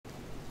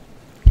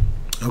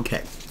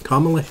Okay,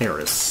 Kamala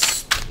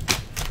Harris,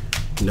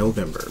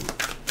 November.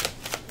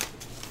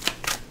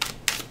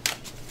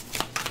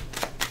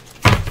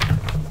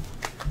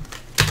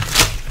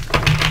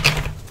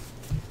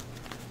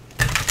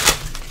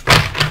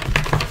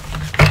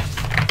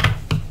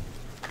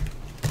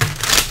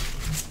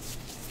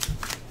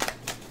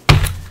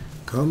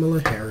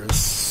 Kamala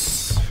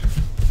Harris,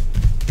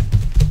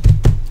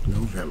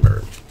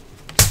 November.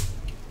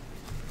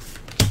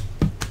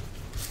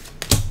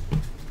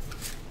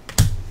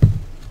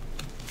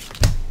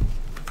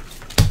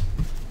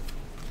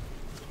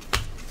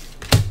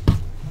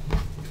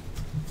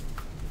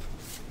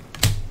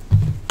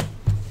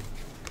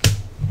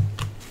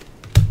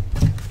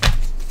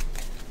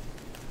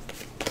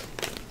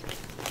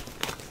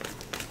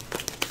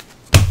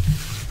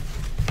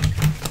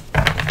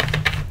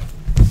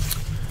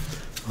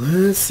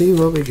 Let's see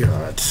what we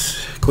got.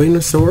 Queen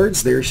of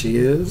Swords, there she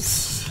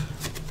is.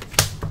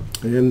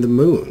 And the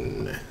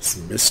Moon,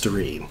 some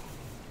mystery,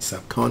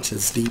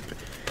 subconscious, deep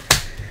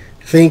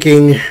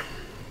thinking.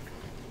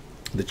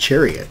 The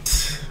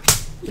Chariot,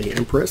 the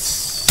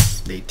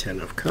Empress, the Ten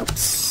of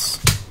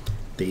Cups,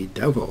 the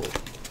Devil,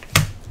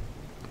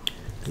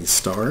 the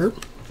Star,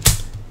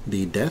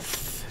 the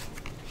Death,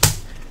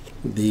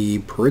 the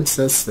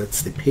Princess,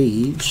 that's the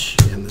Page,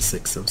 and the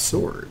Six of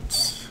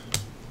Swords.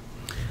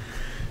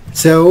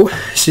 So,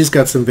 she's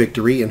got some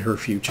victory in her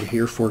future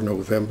here for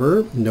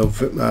November.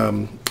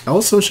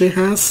 Also, she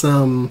has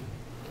some...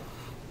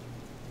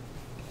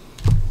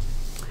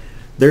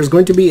 There's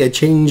going to be a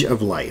change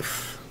of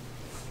life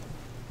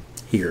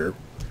here.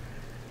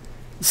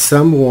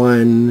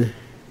 Someone...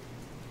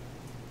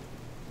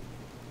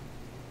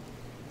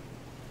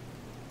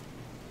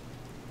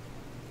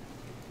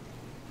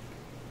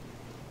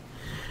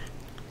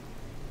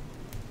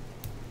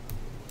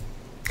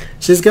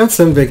 She's got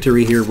some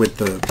victory here with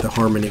the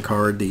Harmony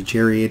card, the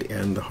Chariot,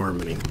 and the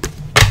Harmony.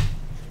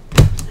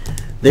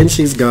 Then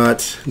she's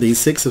got the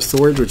Six of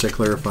Swords, which I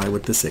clarify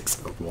with the Six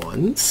of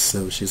Wands.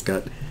 So she's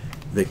got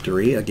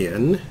victory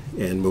again,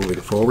 and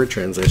moving forward,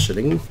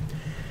 transitioning.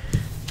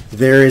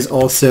 There is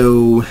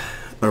also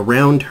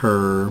around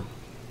her...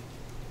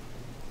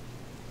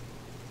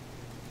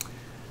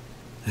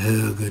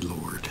 Oh, good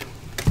Lord.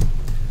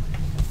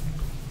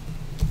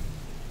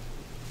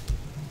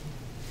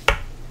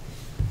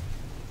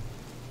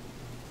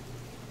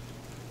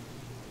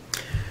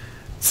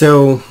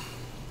 So,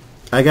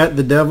 I got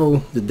the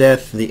Devil, the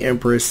Death, the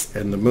Empress,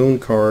 and the Moon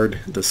card,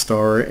 the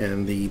Star,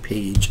 and the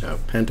Page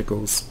of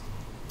Pentacles.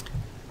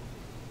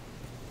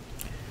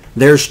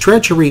 There's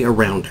treachery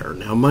around her.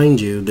 Now, mind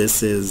you,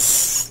 this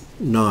is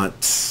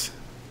not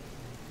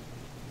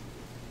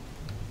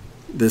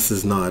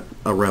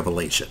a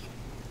revelation.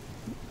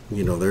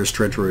 You know, there's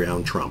treachery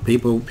around Trump.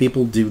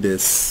 People do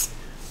this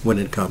when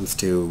it comes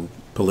to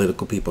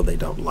political people they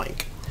don't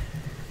like.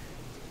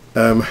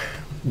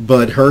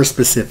 But her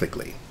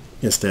specifically,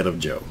 instead of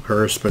Joe.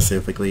 Her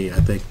specifically, I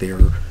think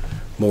they're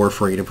more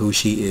afraid of who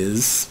she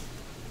is.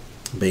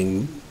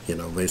 Being, you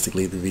know,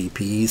 basically the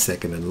VP,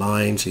 second in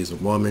line. She's a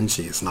woman.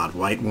 She's not a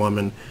white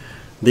woman.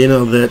 You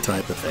know, that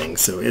type of thing.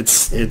 So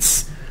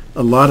it's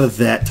a lot of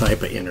that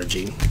type of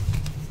energy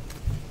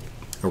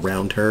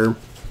around her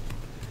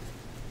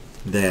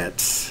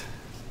that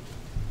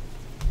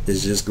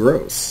is just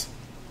gross.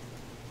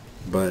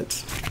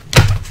 But...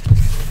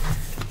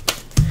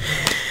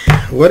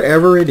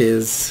 whatever it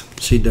is,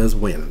 she does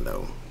win,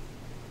 though.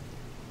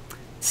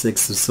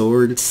 Six of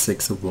Swords,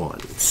 Six of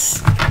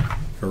Wands.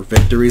 Her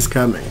victory's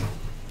coming.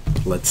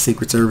 Let the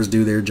Secret Service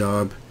do their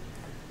job.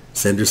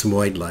 Send her some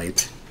white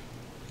light.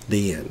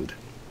 The end.